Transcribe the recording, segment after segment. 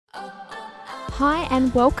Hi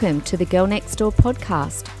and welcome to the Girl Next Door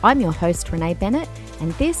podcast. I'm your host Renee Bennett,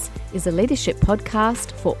 and this is a leadership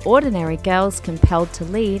podcast for ordinary girls compelled to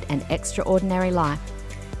lead an extraordinary life.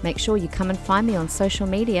 Make sure you come and find me on social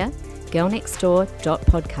media,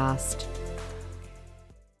 girlnextdoor.podcast.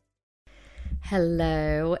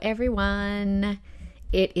 Hello everyone.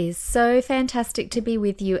 It is so fantastic to be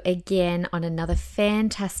with you again on another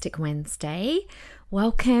fantastic Wednesday.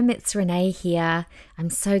 Welcome, it's Renee here. I'm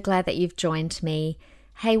so glad that you've joined me.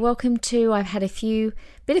 Hey, welcome to, I've had a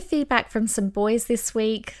bit of feedback from some boys this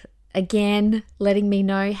week, again, letting me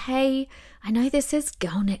know, hey, I know this says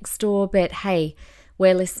Girl Next Door, but hey,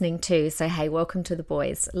 we're listening too. So hey, welcome to the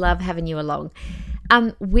boys. Love having you along.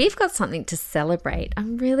 We've got something to celebrate.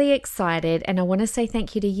 I'm really excited, and I want to say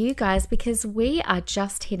thank you to you guys because we are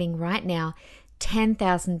just hitting right now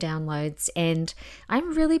 10,000 downloads, and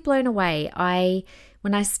I'm really blown away.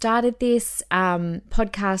 When I started this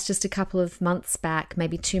podcast just a couple of months back,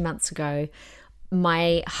 maybe 2 months ago,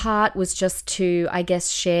 my heart was just to, I guess,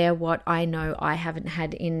 share what I know I haven't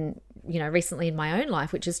had recently in my own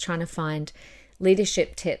life, which is trying to find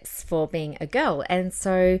leadership tips for being a girl. And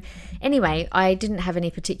so anyway, I didn't have any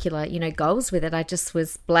particular, goals with it. I just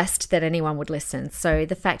was blessed that anyone would listen. So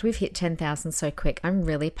the fact we've hit 10,000 so quick, I'm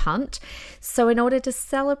really pumped. So in order to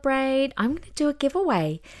celebrate, I'm going to do a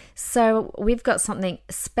giveaway. So we've got something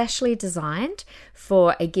specially designed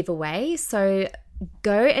for a giveaway. So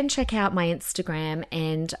go and check out my Instagram,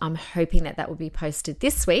 and I'm hoping that will be posted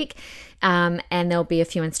this week. And there'll be a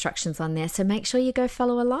few instructions on there. So make sure you go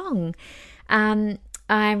follow along. I'm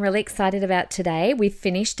really excited about today. We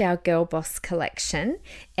finished our Girl Boss collection,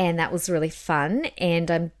 and that was really fun.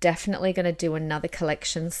 And I'm definitely going to do another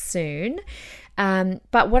collection soon.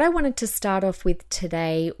 But what I wanted to start off with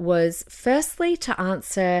today was firstly to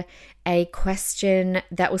answer a question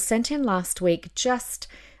that was sent in last week just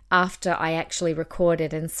after I actually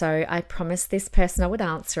recorded. And so I promised this person I would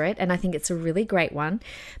answer it, and I think it's a really great one.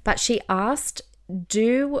 But she asked,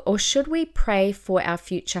 should we pray for our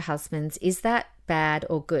future husbands? Is that bad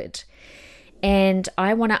or good? And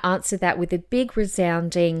I want to answer that with a big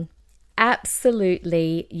resounding,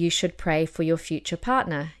 absolutely, you should pray for your future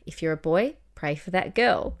partner. If you're a boy, pray for that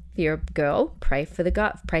girl. If you're a girl, pray for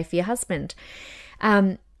your husband.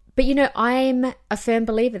 But I'm a firm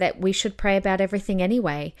believer that we should pray about everything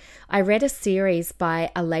anyway. I read a series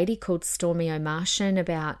by a lady called Stormy O'Martian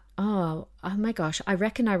about, oh my gosh, I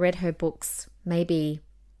reckon I read her books maybe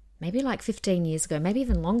like 15 years ago, maybe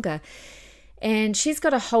even longer. And she's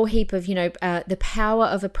got a whole heap of, the power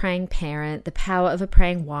of a praying parent, the power of a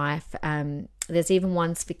praying wife. There's even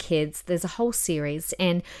ones for kids. There's a whole series.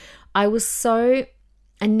 And I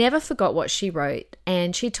never forgot what she wrote.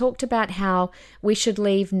 And she talked about how we should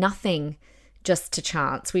leave nothing just to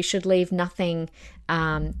chance. We should leave nothing,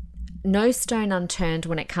 no stone unturned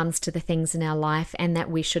when it comes to the things in our life, and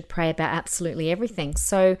that we should pray about absolutely everything.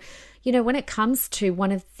 So, when it comes to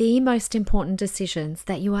one of the most important decisions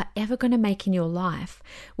that you are ever going to make in your life,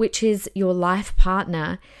 which is your life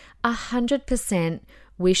partner, 100%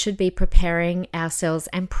 we should be preparing ourselves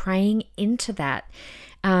and praying into that.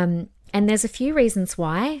 And there's a few reasons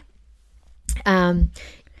why.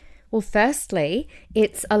 Well, firstly,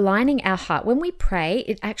 it's aligning our heart. When we pray,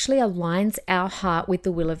 it actually aligns our heart with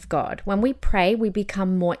the will of God. When we pray, we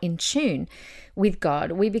become more in tune with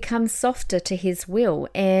God. We become softer to His will.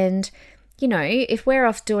 And, if we're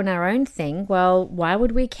off doing our own thing, well, why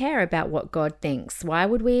would we care about what God thinks? Why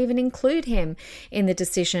would we even include Him in the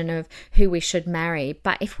decision of who we should marry?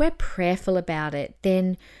 But if we're prayerful about it,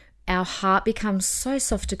 then our heart becomes so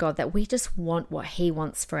soft to God that we just want what He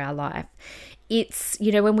wants for our life. It's,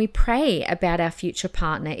 when we pray about our future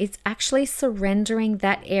partner, it's actually surrendering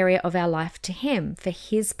that area of our life to Him for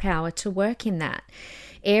His power to work in that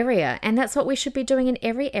area. And that's what we should be doing in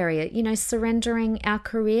every area, surrendering our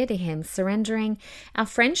career to Him, surrendering our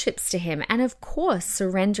friendships to Him, and of course,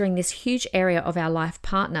 surrendering this huge area of our life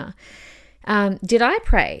partner. Did I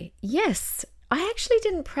pray? Yes. I actually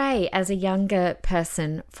didn't pray as a younger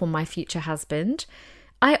person for my future husband.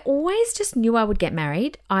 I always just knew I would get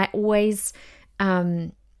married. I always used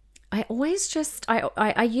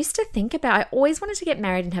to think about, I always wanted to get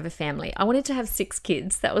married and have a family. I wanted to have 6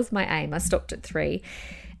 kids. That was my aim. I stopped at 3.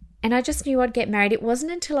 And I just knew I'd get married. It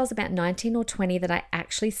wasn't until I was about 19 or 20 that I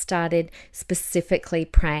actually started specifically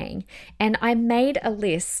praying. And I made a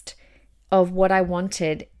list of what I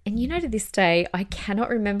wanted. And to this day, I cannot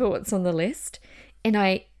remember what's on the list. And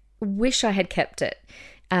I wish I had kept it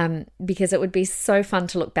because it would be so fun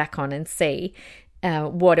to look back on and see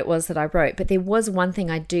what it was that I wrote. But there was one thing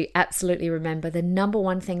I do absolutely remember. The number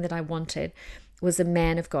one thing that I wanted was a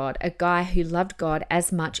man of God, a guy who loved God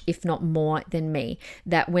as much, if not more, than me.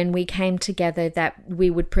 That when we came together, that we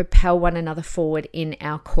would propel one another forward in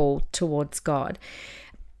our call towards God.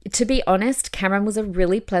 To be honest, Cameron was a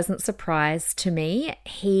really pleasant surprise to me.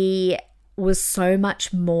 He was so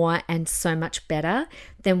much more and so much better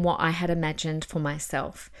than what I had imagined for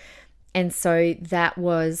myself. And so that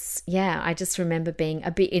was, I just remember being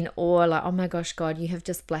a bit in awe, like, oh my gosh, God, you have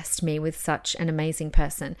just blessed me with such an amazing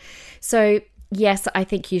person. So yes, I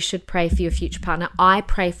think you should pray for your future partner. I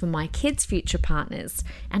pray for my kids' future partners,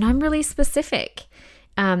 and I'm really specific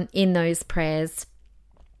in those prayers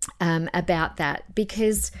about that,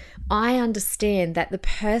 because I understand that the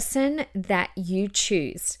person that you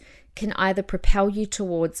choose can either propel you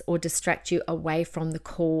towards or distract you away from the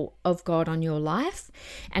call of God on your life.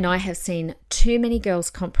 And I have seen too many girls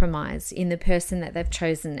compromise in the person that they've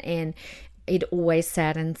chosen, and it always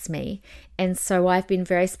saddens me. And so I've been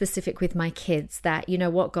very specific with my kids that, you know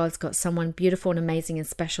what, God's got someone beautiful and amazing and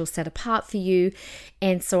special set apart for you.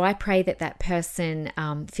 And so I pray that that person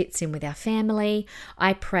fits in with our family.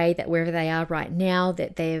 I pray that wherever they are right now,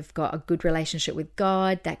 that they've got a good relationship with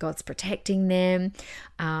God, that God's protecting them.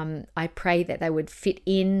 I pray that they would fit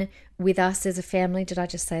in with us as a family. Did I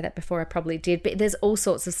just say that before? I probably did. But there's all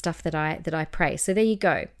sorts of stuff that I pray. So there you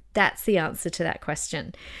go. That's the answer to that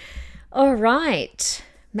question. All right.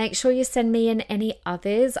 Make sure you send me in any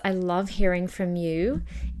others. I love hearing from you.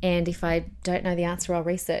 And if I don't know the answer, I'll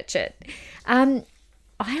research it. I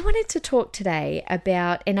wanted to talk today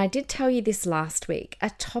about, and I did tell you this last week, a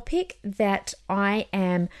topic that I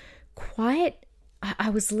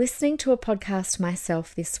was listening to a podcast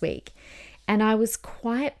myself this week, and I was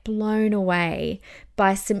quite blown away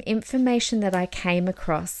by some information that I came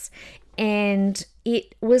across. And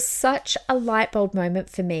it was such a light bulb moment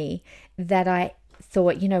for me that I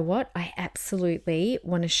thought, you know what, I absolutely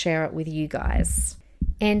want to share it with you guys.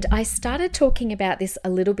 And I started talking about this a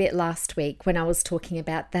little bit last week when I was talking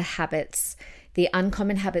about the habits, the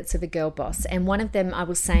uncommon habits of a girl boss. And one of them, I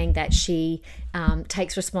was saying that she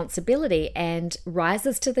takes responsibility and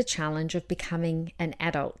rises to the challenge of becoming an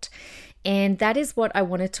adult. And that is what I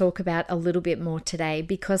want to talk about a little bit more today,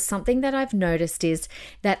 because something that I've noticed is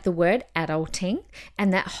that the word adulting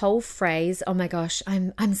and that whole phrase, oh my gosh,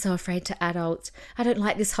 I'm so afraid to adult. I don't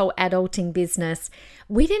like this whole adulting business.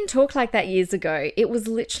 We didn't talk like that years ago. It was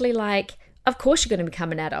literally like, of course you're going to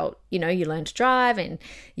become an adult. You know, you learn to drive and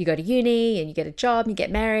you go to uni and you get a job and you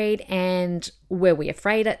get married. And were we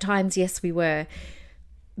afraid at times? Yes, we were.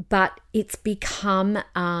 But it's become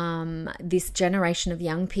this generation of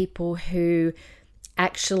young people who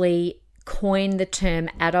actually coin the term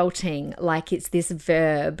adulting like it's this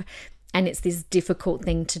verb and it's this difficult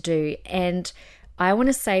thing to do. And I want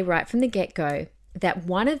to say right from the get-go that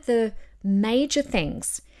one of the major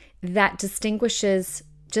things that distinguishes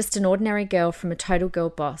just an ordinary girl from a total girl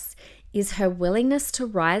boss is her willingness to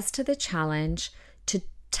rise to the challenge, to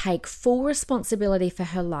take full responsibility for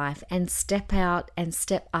her life and step out and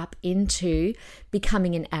step up into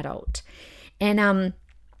becoming an adult. And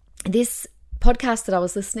this podcast that I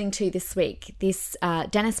was listening to this week, this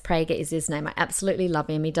Dennis Prager is his name. I absolutely love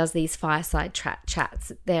him. He does these fireside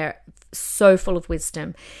chats. They're so full of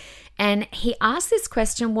wisdom. And he asked this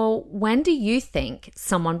question, well, when do you think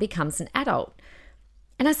someone becomes an adult?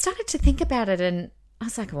 And I started to think about it, and I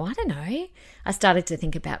was like, well, I don't know. I started to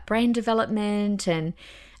think about brain development, and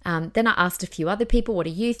then I asked a few other people, what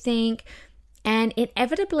do you think? And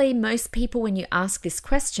inevitably, most people, when you ask this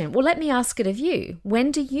question, well, let me ask it of you.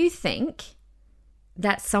 When do you think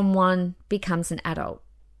that someone becomes an adult?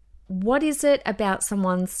 What is it about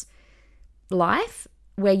someone's life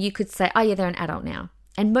where you could say, oh yeah, they're an adult now?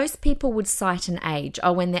 And most people would cite an age,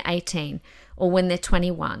 or when they're 18 or when they're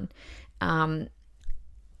 21.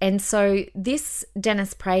 And so this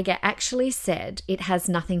Dennis Prager actually said it has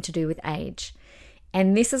nothing to do with age.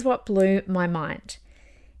 And this is what blew my mind.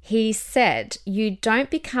 He said, you don't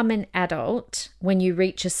become an adult when you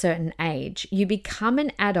reach a certain age. You become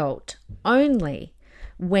an adult only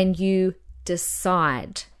when you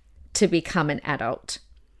decide to become an adult.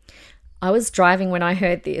 I was driving when I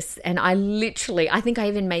heard this, and I think I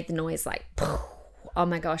even made the noise like, oh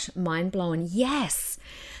my gosh, mind blowing. Yes,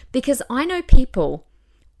 because I know people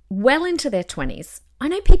well into their 20s. I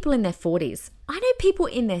know people in their 40s. I know people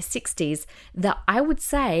in their 60s that I would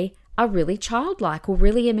say are really childlike or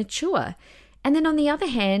really immature. And then on the other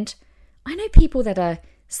hand, I know people that are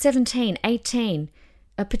 17, 18.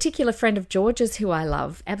 A particular friend of George's who I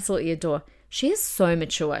love, absolutely adore. She is so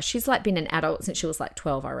mature. She's like been an adult since she was like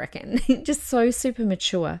 12, I reckon. Just so super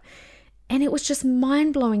mature. And it was just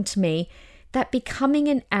mind-blowing to me that becoming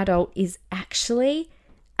an adult is actually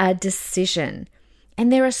a decision.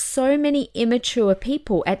 And there are so many immature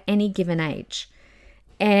people at any given age,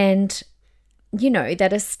 and,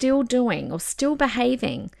 that are still doing or still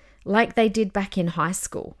behaving like they did back in high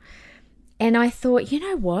school. And I thought, you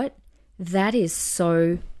know what? That is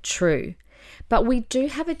so true. But we do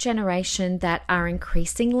have a generation that are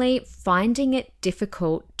increasingly finding it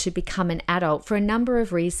difficult to become an adult for a number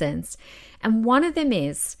of reasons. And one of them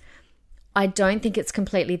is, I don't think it's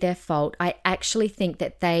completely their fault. I actually think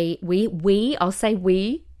that I'll say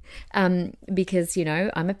we, because,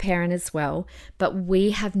 I'm a parent as well, but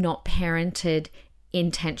we have not parented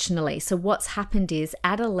intentionally. So what's happened is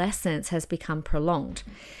adolescence has become prolonged.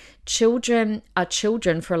 Children are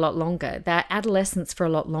children for a lot longer. They're adolescents for a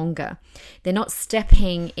lot longer. They're not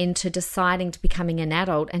stepping into deciding to becoming an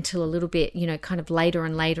adult until a little bit, kind of later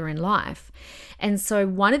and later in life. And so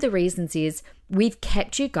one of the reasons is we've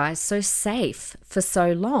kept you guys so safe for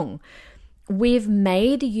so long. We've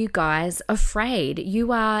made you guys afraid.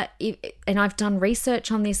 You are, and I've done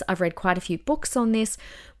research on this, I've read quite a few books on this,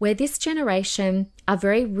 where this generation are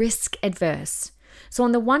very risk adverse. So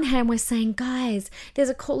on the one hand, we're saying, guys, there's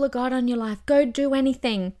a call of God on your life. Go do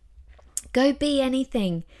anything. Go be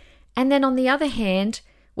anything. And then on the other hand,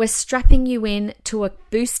 we're strapping you in to a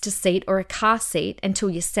booster seat or a car seat until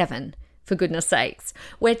you're 7, for goodness sakes.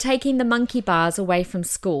 We're taking the monkey bars away from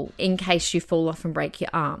school in case you fall off and break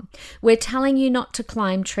your arm. We're telling you not to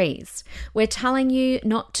climb trees. We're telling you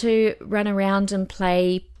not to run around and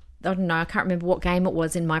play, I don't know, I can't remember what game it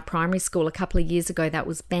was in my primary school a couple of years ago that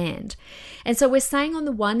was banned. And so we're saying on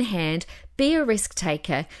the one hand, be a risk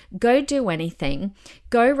taker, go do anything,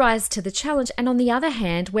 go rise to the challenge. And on the other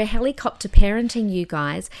hand, we're helicopter parenting you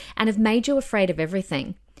guys and have made you afraid of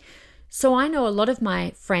everything. So I know a lot of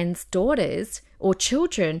my friends' daughters or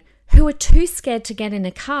children who are too scared to get in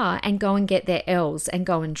a car and go and get their L's and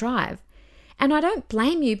go and drive. And I don't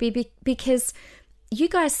blame you because you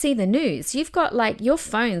guys see the news. You've got your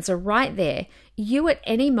phones are right there. You at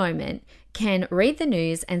any moment can read the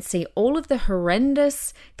news and see all of the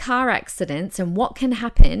horrendous car accidents and what can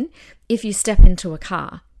happen if you step into a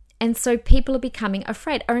car. And so people are becoming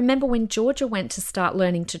afraid. I remember when Georgia went to start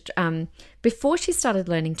learning to, before she started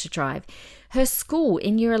learning to drive, her school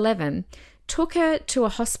in year 11 took her to a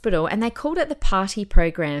hospital and they called it the party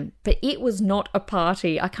program, but it was not a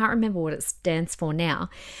party. I can't remember what it stands for now.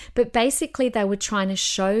 But basically they were trying to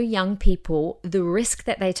show young people the risk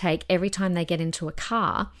that they take every time they get into a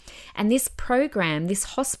car. And this program, this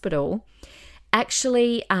hospital,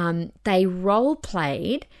 actually they role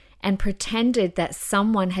played and pretended that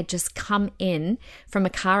someone had just come in from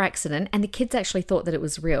a car accident, and the kids actually thought that it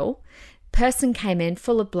was real. Person came in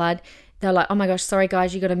full of blood. They're like, oh my gosh, sorry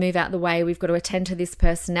guys, you got to move out the way. We've got to attend to this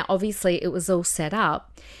person. Now, obviously it was all set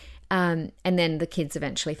up. And then the kids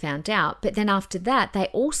eventually found out. But then after that, they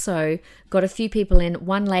also got a few people in.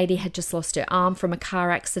 One lady had just lost her arm from a car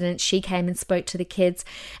accident. She came and spoke to the kids.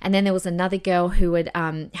 And then there was another girl who had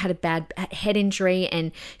had a bad head injury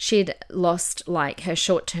and she'd lost her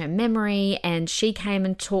short-term memory. And she came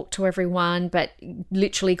and talked to everyone, but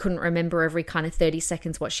literally couldn't remember every kind of 30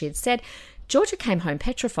 seconds what she had said. Georgia came home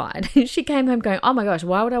petrified. She came home going, oh my gosh,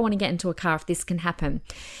 why would I want to get into a car if this can happen?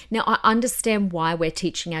 Now, I understand why we're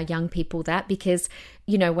teaching our young people that because,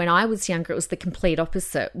 when I was younger, it was the complete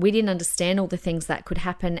opposite. We didn't understand all the things that could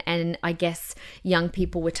happen. And I guess young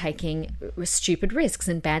people were taking stupid risks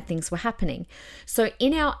and bad things were happening. So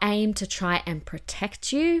in our aim to try and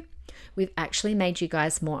protect you, we've actually made you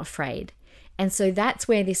guys more afraid. And so that's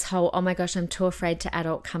where this whole, oh my gosh, I'm too afraid to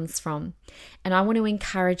adult comes from. And I want to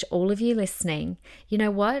encourage all of you listening, you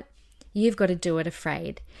know what? You've got to do it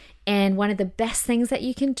afraid. And one of the best things that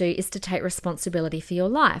you can do is to take responsibility for your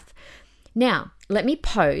life. Now, let me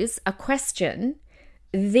pose a question,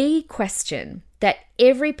 the question that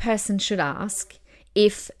every person should ask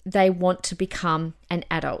if they want to become an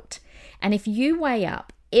adult. And if you weigh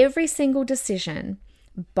up every single decision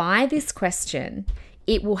by this question,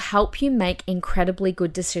 it will help you make incredibly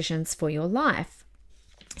good decisions for your life.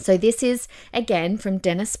 So this is, again, from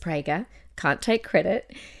Dennis Prager, can't take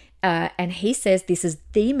credit, and he says this is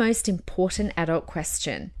the most important adult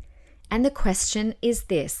question. And the question is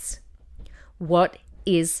this: what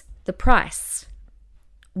is the price?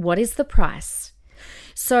 What is the price?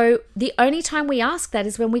 So the only time we ask that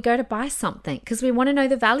is when we go to buy something because we want to know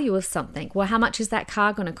the value of something. Well, how much is that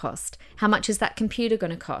car going to cost? How much is that computer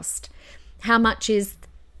going to cost? How much is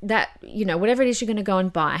that, whatever it is you're going to go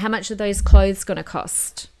and buy? How much are those clothes going to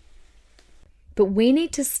cost? But we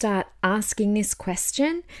need to start asking this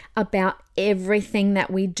question about everything that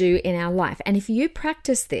we do in our life. And if you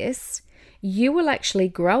practice this, you will actually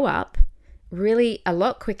grow up really a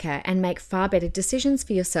lot quicker and make far better decisions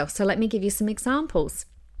for yourself. So let me give you some examples.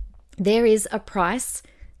 There is a price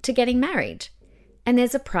to getting married, and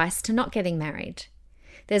there's a price to not getting married.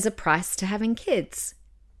 There's a price to having kids.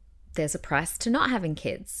 There's a price to not having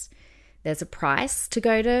kids. There's a price to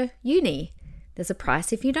go to uni. There's a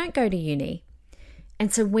price if you don't go to uni.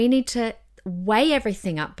 And so we need to weigh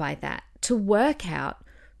everything up by that to work out,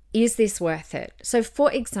 is this worth it? So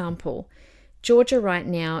for example, Georgia right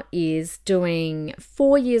now is doing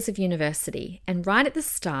 4 years of university. And right at the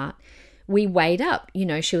start, we weighed up.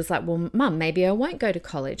 She was like, well, Mum, maybe I won't go to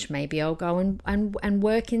college. Maybe I'll go and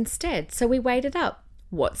work instead. So we weighed it up.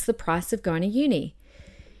 What's the price of going to uni?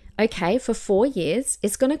 Okay, for 4 years,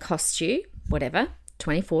 it's going to cost you, whatever,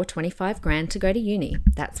 24, 25 grand to go to uni.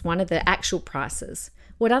 That's one of the actual prices.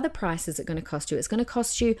 What other price is it going to cost you? It's going to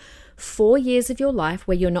cost you 4 years of your life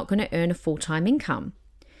where you're not going to earn a full-time income.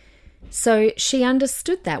 So she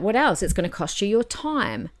understood that. What else? It's going to cost you your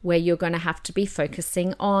time where you're going to have to be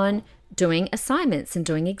focusing on doing assignments and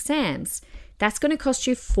doing exams. That's going to cost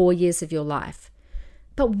you 4 years of your life.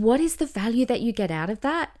 But what is the value that you get out of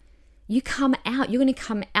that? You're going to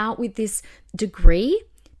come out with this degree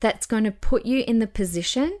that's going to put you in the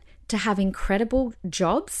position to have incredible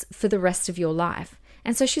jobs for the rest of your life.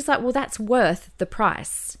 And so she's like, well, that's worth the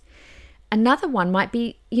price. Another one might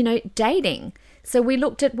be, dating. So we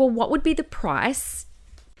looked at, well, what would be the price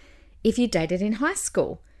if you dated in high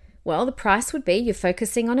school? Well, the price would be you're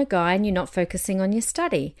focusing on a guy and you're not focusing on your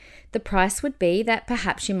study. The price would be that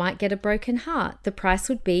perhaps you might get a broken heart. The price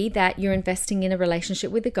would be that you're investing in a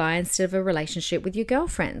relationship with a guy instead of a relationship with your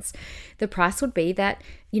girlfriends. The price would be that,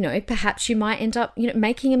 perhaps you might end up,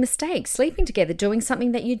 making a mistake, sleeping together, doing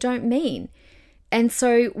something that you don't mean. And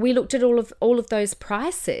so we looked at all of those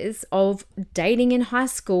prices of dating in high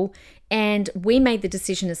school, and we made the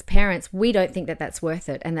decision as parents, we don't think that that's worth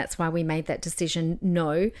it. And that's why we made that decision.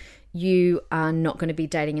 No, you are not going to be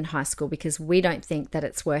dating in high school because we don't think that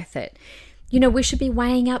it's worth it. We should be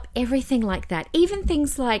weighing up everything like that. Even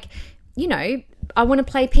things like, I want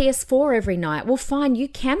to play PS4 every night. Well, fine, you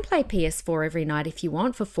can play PS4 every night if you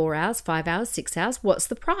want for 4 hours, 5 hours, 6 hours. What's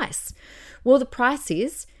the price? Well, the price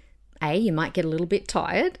is, A, you might get a little bit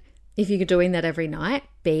tired if you're doing that every night.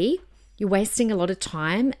 B, you're wasting a lot of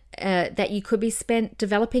time that you could be spent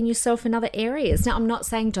developing yourself in other areas. Now, I'm not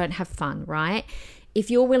saying don't have fun, right?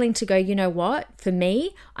 If you're willing to go, you know what, for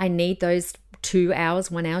me, I need those 2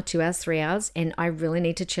 hours, 1 hour, 2 hours, 3 hours, and I really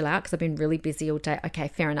need to chill out because I've been really busy all day. Okay,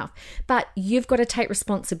 fair enough. But you've got to take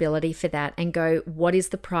responsibility for that and go, what is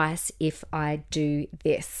the price if I do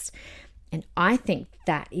this? And I think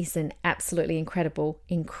that is an absolutely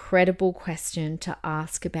incredible question to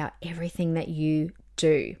ask about everything that you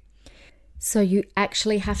do. So you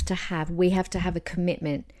actually we have to have a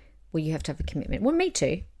commitment. Well, you have to have a commitment. Well, me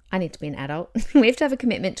too. I need to be an adult. We have to have a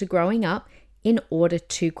commitment to growing up in order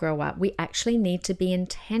to grow up. We actually need to be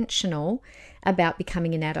intentional about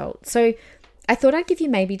becoming an adult. So I thought I'd give you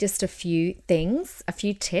maybe just a few things, a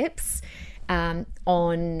few tips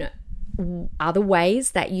on other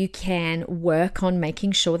ways that you can work on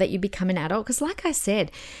making sure that you become an adult. Because like I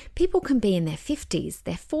said, people can be in their 50s,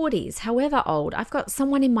 their 40s, however old. I've got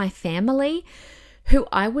someone in my family who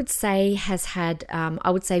I would say has had,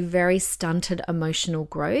 very stunted emotional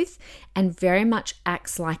growth and very much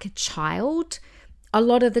acts like a child a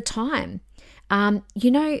lot of the time.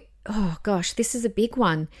 Oh gosh, this is a big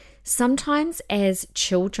one. Sometimes as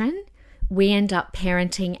children, we end up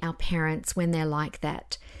parenting our parents when they're like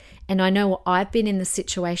that. And I know I've been in the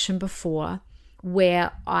situation before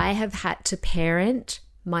where I have had to parent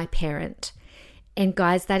my parent. And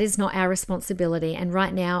guys, that is not our responsibility. And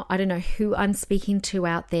right now, I don't know who I'm speaking to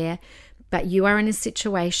out there, but you are in a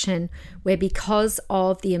situation where because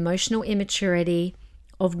of the emotional immaturity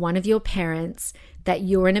of one of your parents, that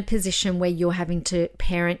you're in a position where you're having to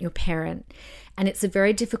parent your parent. And it's a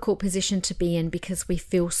very difficult position to be in because we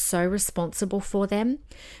feel so responsible for them.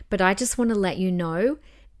 But I just want to let you know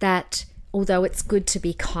that although it's good to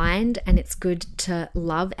be kind and it's good to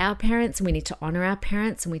love our parents and we need to honor our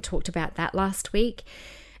parents, and we talked about that last week,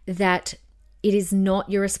 that it is not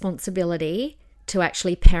your responsibility to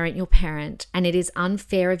actually parent your parent, and it is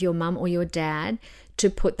unfair of your mum or your dad to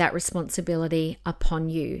put that responsibility upon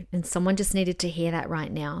you. And someone just needed to hear that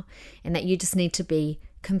right now, and that you just need to be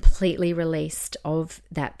completely released of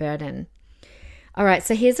that burden. All right,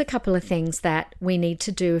 so here's a couple of things that we need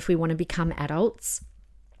to do if we want to become adults.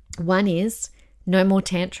 One is no more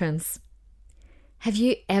tantrums. Have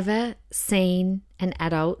you ever seen an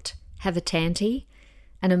adult have a tanty,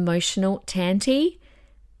 an emotional tanty?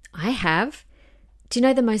 I have. Do you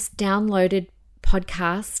know the most downloaded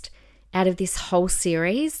podcast out of this whole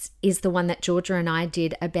series is the one that Georgia and I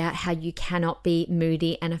did about how you cannot be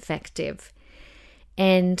moody and effective.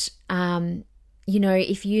 And,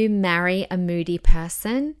 if you marry a moody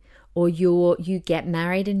person or you get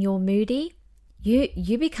married and you're moody,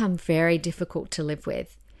 you become very difficult to live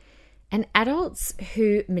with. And adults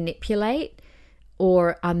who manipulate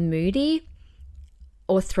or are moody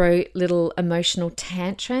or throw little emotional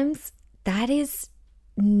tantrums, that is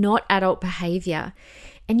not adult behavior.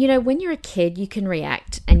 And when you're a kid, you can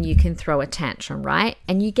react and you can throw a tantrum, right?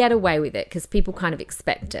 And you get away with it because people kind of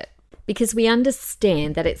expect it. Because we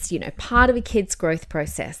understand that it's, part of a kid's growth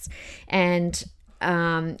process. And,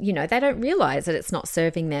 they don't realize that it's not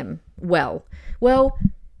serving them well. Well,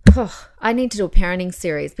 I need to do a parenting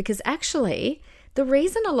series because actually the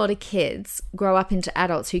reason a lot of kids grow up into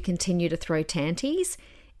adults who continue to throw tanties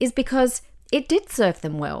is because it did serve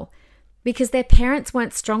them well. Because their parents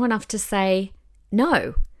weren't strong enough to say,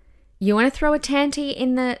 no. You want to throw a tanty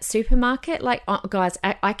in the supermarket? Guys,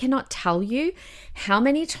 I cannot tell you how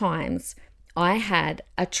many times I had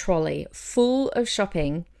a trolley full of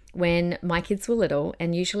shopping when my kids were little,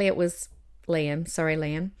 and usually it was Liam. Sorry,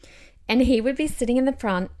 Liam. And he would be sitting in the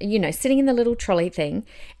front, sitting in the little trolley thing,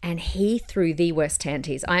 and he threw the worst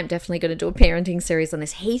tanties. I am definitely going to do a parenting series on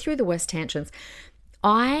this. He threw the worst tantrums.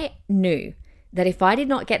 I knew that if I did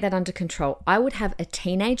not get that under control, I would have a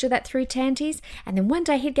teenager that threw tanties, and then one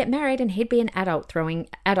day he'd get married and he'd be an adult throwing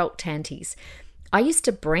adult tanties. I used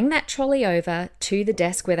to bring that trolley over to the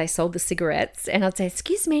desk where they sold the cigarettes, and I'd say,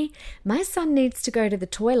 excuse me, my son needs to go to the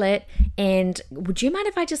toilet, and would you mind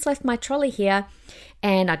if I just left my trolley here?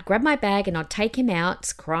 And I'd grab my bag and I'd take him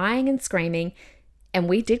out, crying and screaming. And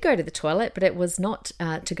we did go to the toilet, but it was not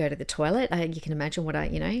to go to the toilet. You can imagine what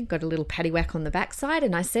got a little paddywhack on the backside.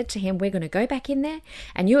 And I said to him, we're going to go back in there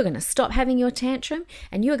and you are going to stop having your tantrum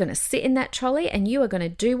and you are going to sit in that trolley and you are going to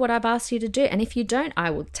do what I've asked you to do. And if you don't,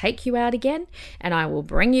 I will take you out again and I will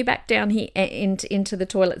bring you back down here into the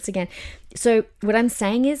toilets again. So what I'm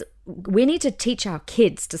saying is we need to teach our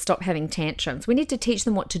kids to stop having tantrums. We need to teach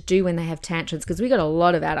them what to do when they have tantrums because we got a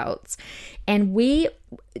lot of adults. And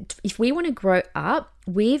if we want to grow up,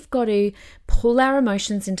 we've got to pull our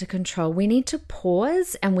emotions into control. We need to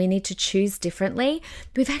pause and we need to choose differently.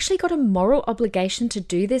 We've actually got a moral obligation to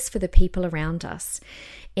do this for the people around us.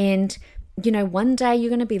 And one day you're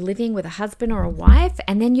going to be living with a husband or a wife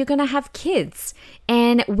and then you're going to have kids.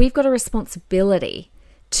 And we've got a responsibility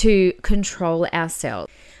to control ourselves.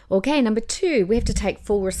 Okay, number 2, we have to take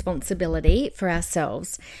full responsibility for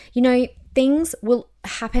ourselves. Things will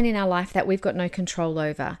happen in our life that we've got no control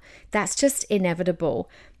over. That's just inevitable.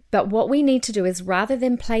 But what we need to do is rather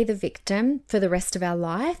than play the victim for the rest of our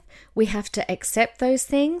life, we have to accept those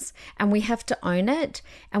things and we have to own it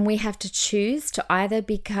and we have to choose to either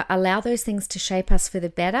allow those things to shape us for the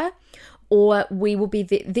better or we will be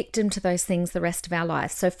victim to those things the rest of our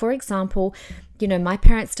lives. So for example, my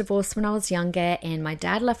parents divorced when I was younger and my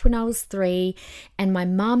dad left when I was 3 and my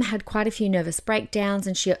mum had quite a few nervous breakdowns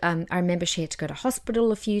and I remember she had to go to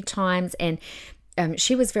hospital a few times and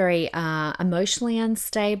she was very emotionally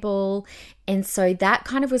unstable. And so that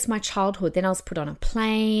kind of was my childhood. Then I was put on a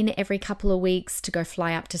plane every couple of weeks to go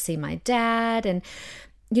fly up to see my dad. And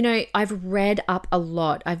I've read up a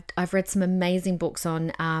lot. I've read some amazing books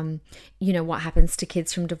on, what happens to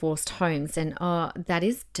kids from divorced homes. And that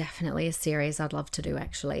is definitely a series I'd love to do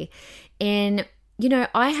actually. And,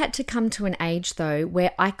 I had to come to an age though,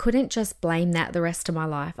 where I couldn't just blame that the rest of my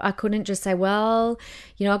life. I couldn't just say, well,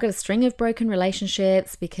 I've got a string of broken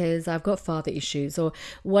relationships because I've got father issues or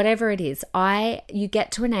whatever it is. You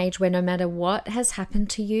get to an age where no matter what has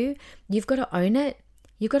happened to you, you've got to own it.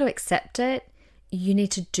 You've got to accept it. You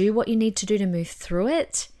need to do what you need to do to move through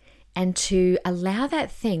it and to allow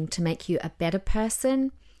that thing to make you a better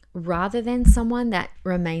person rather than someone that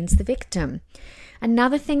remains the victim.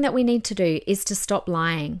 Another thing that we need to do is to stop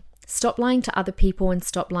lying. Stop lying to other people and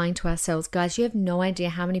stop lying to ourselves. Guys, you have no idea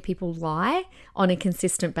how many people lie on a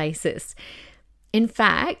consistent basis. In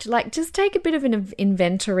fact, just take a bit of an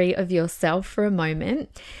inventory of yourself for a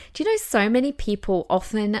moment. Do you know so many people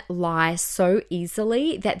often lie so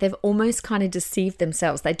easily that they've almost kind of deceived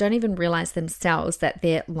themselves. They don't even realize themselves that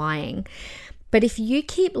they're lying. But if you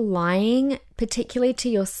keep lying, particularly to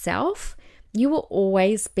yourself, you will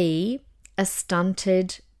always be a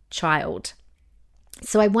stunted child.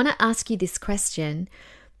 So I want to ask you this question.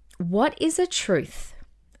 What is a truth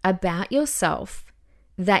about yourself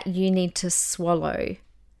that you need to swallow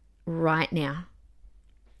right now?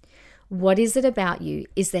 What is it about you?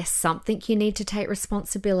 Is there something you need to take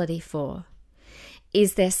responsibility for?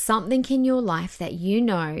 Is there something in your life that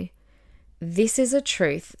this is a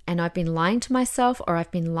truth and I've been lying to myself or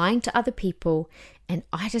I've been lying to other people, and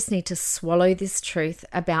I just need to swallow this truth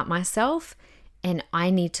about myself and I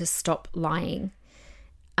need to stop lying.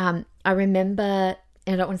 I remember,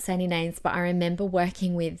 and I don't want to say any names, but I remember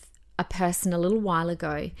working with a person a little while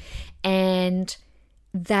ago, and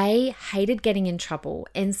they hated getting in trouble.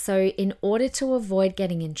 And so in order to avoid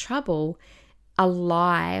getting in trouble, a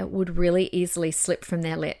lie would really easily slip from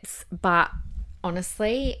their lips. But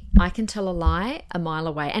honestly, I can tell a lie a mile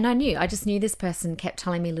away. And I just knew this person kept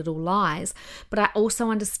telling me little lies, but I also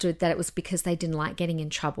understood that it was because they didn't like getting in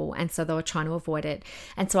trouble. And so they were trying to avoid it.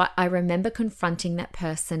 And so I remember confronting that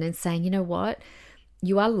person and saying, you know what?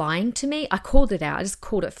 You are lying to me. I called it out. I just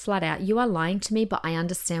called it flat out. You are lying to me, but I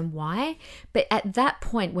understand why. But at that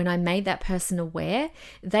point, when I made that person aware,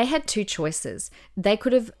 they had two choices. They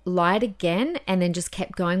could have lied again and then just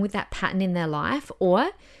kept going with that pattern in their life, or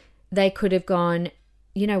they could have gone,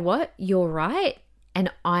 you know what, you're right. And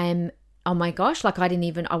oh my gosh, like I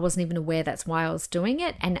wasn't even aware that's why I was doing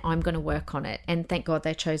it, and I'm going to work on it. And thank God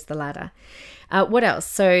they chose the latter. What else?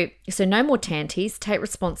 So no more tanties, take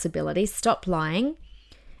responsibility, stop lying.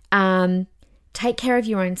 Take care of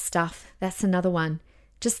your own stuff. That's another one.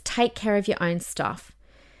 Just take care of your own stuff.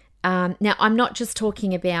 Now I'm not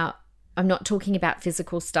talking about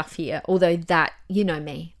physical stuff here, although that, you know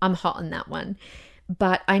me, I'm hot on that one.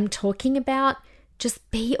 But I'm talking about just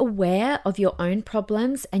be aware of your own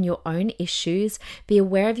problems and your own issues. Be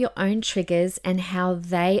aware of your own triggers and how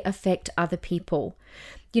they affect other people.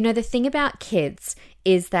 You know, the thing about kids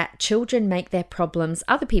is that children make their problems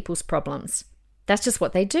other people's problems. That's just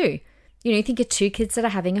what they do. You know, you think of two kids that are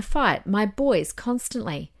having a fight. My boys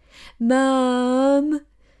constantly, Mom,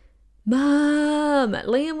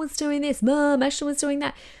 Liam was doing this. Mom, Ashley was doing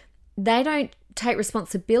that. They don't take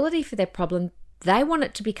responsibility for their problem. They want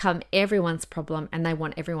it to become everyone's problem and they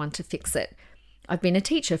want everyone to fix it. I've been a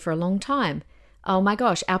teacher for a long time. Oh my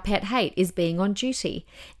gosh, our pet hate is being on duty.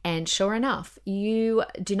 And sure enough, you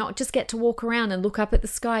do not just get to walk around and look up at the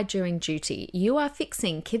sky during duty. You are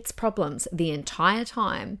fixing kids' problems the entire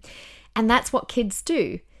time. And that's what kids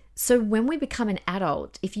do. So when we become an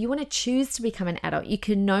adult, if you want to choose to become an adult, you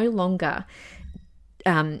can no longer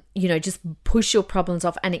just push your problems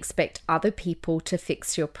off and expect other people to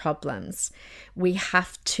fix your problems. We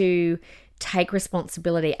have to take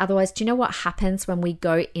responsibility. Otherwise, do you know what happens when we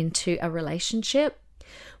go into a relationship?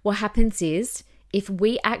 What happens is if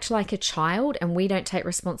we act like a child and we don't take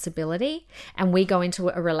responsibility and we go into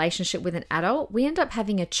a relationship with an adult, we end up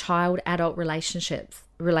having a child-adult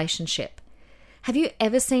relationship. Have you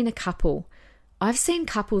ever seen a couple? I've seen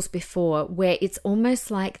couples before where it's almost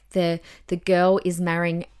like the girl is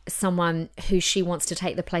marrying someone who she wants to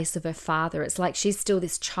take the place of her father. It's like she's still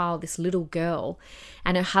this child, this little girl,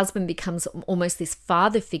 and her husband becomes almost this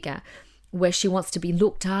father figure where she wants to be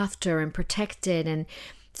looked after and protected. And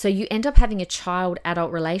so you end up having a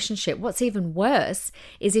child-adult relationship. What's even worse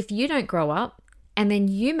is if you don't grow up and then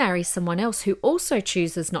you marry someone else who also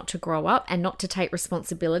chooses not to grow up and not to take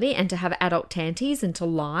responsibility and to have adult tanties and to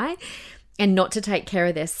lie and not to take care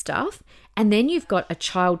of their stuff. And then you've got a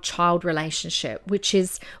child-child relationship, which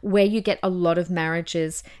is where you get a lot of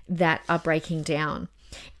marriages that are breaking down.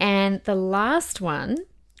 And the last one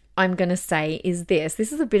I'm going to say is this.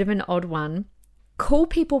 This is a bit of an odd one. Call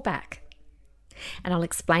people back. And I'll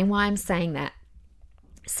explain why I'm saying that.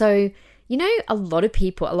 So, you know, a lot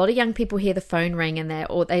of young people hear the phone ring and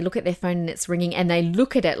they look at their phone and it's ringing and they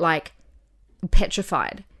look at it like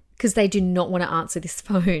petrified, because they do not want to answer this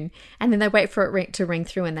phone. And then they wait for it to ring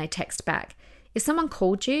through and they text back. If someone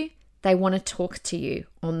called you, they want to talk to you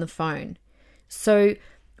on the phone. So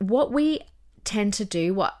what we tend to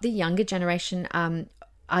do, what the younger generation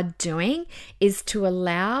are doing, is to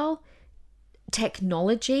allow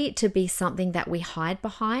technology to be something that we hide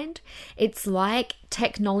behind. It's like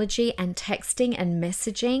technology and texting and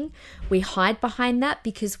messaging. We hide behind that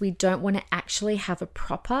because we don't want to actually have a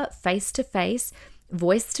proper face-to-face,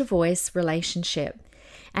 voice-to-voice relationship.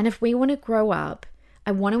 And if we want to grow up,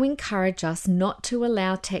 I want to encourage us not to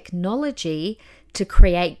allow technology to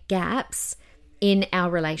create gaps in our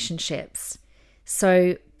relationships.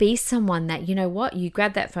 So be someone that, you know what, you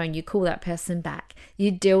grab that phone, you call that person back,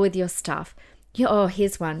 you deal with your stuff.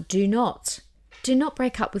 Here's one. Do not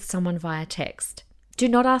break up with someone via text. Do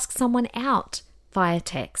not ask someone out via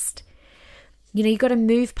text. You know, you got to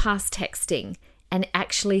move past texting and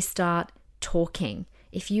actually start talking.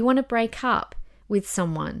 If you want to break up with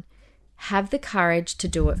someone, have the courage to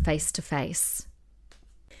do it face to face.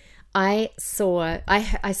 I saw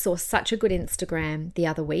such a good Instagram the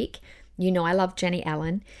other week. You know, I love Jenny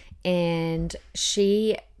Allen, and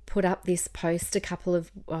she put up this post a couple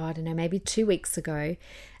of, maybe 2 weeks ago,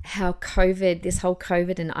 how this whole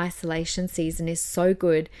COVID and isolation season is so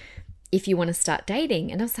good if you want to start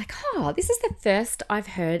dating. And I was like, this is the first I've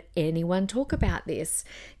heard anyone talk about this,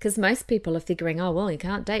 because most people are figuring, you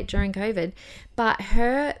can't date during COVID. But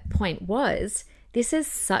her point was, this is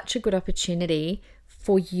such a good opportunity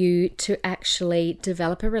for you to actually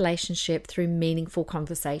develop a relationship through meaningful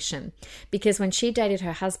conversation. Because when she dated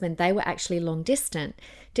her husband, they were actually long distance.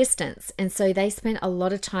 And so they spent a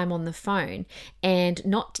lot of time on the phone, and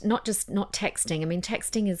not texting. I mean,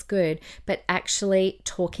 texting is good, but actually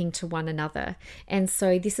talking to one another. And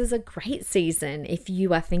so this is a great season. If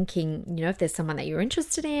you are thinking, if there's someone that you're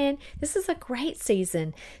interested in, this is a great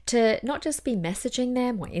season to not just be messaging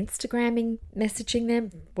them or messaging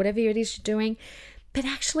them, whatever it is you're doing, but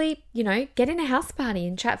actually, get in a house party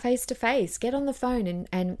and chat face to face, get on the phone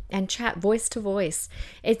and chat voice to voice.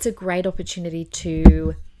 It's a great opportunity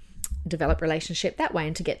to develop relationship that way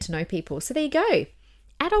and to get to know people. So there you go.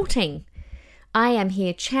 Adulting. I am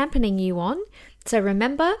here championing you on. So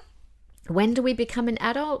remember, when do we become an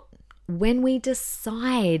adult? When we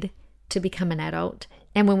decide to become an adult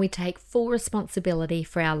and when we take full responsibility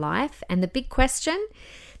for our life. And the big question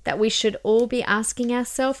that we should all be asking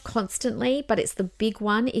ourselves constantly, but it's the big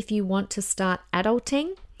one if you want to start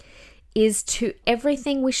adulting, is to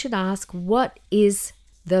everything we should ask, what is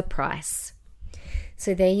the price?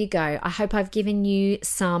 So there you go. I hope I've given you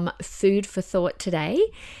some food for thought today.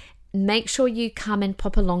 Make sure you come and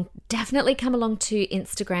pop along. Definitely come along to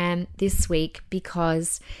Instagram this week,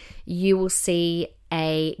 because you will see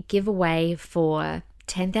a giveaway for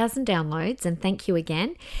 10,000 downloads, and thank you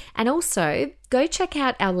again. And also go check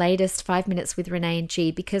out our latest 5 Minutes with Renee and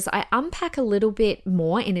G, because I unpack a little bit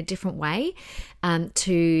more in a different way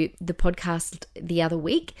to the podcast the other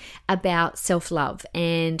week about self-love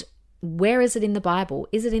and where is it in the Bible?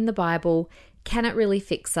 Is it in the Bible? Can it really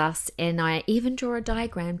fix us? And I even draw a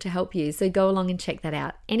diagram to help you. So go along and check that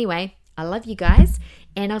out. Anyway, I love you guys,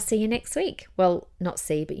 and I'll see you next week. Well, not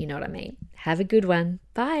see, but you know what I mean. Have a good one.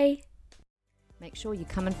 Bye. Make sure you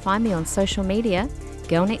come and find me on social media,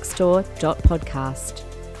 girlnextdoor.podcast.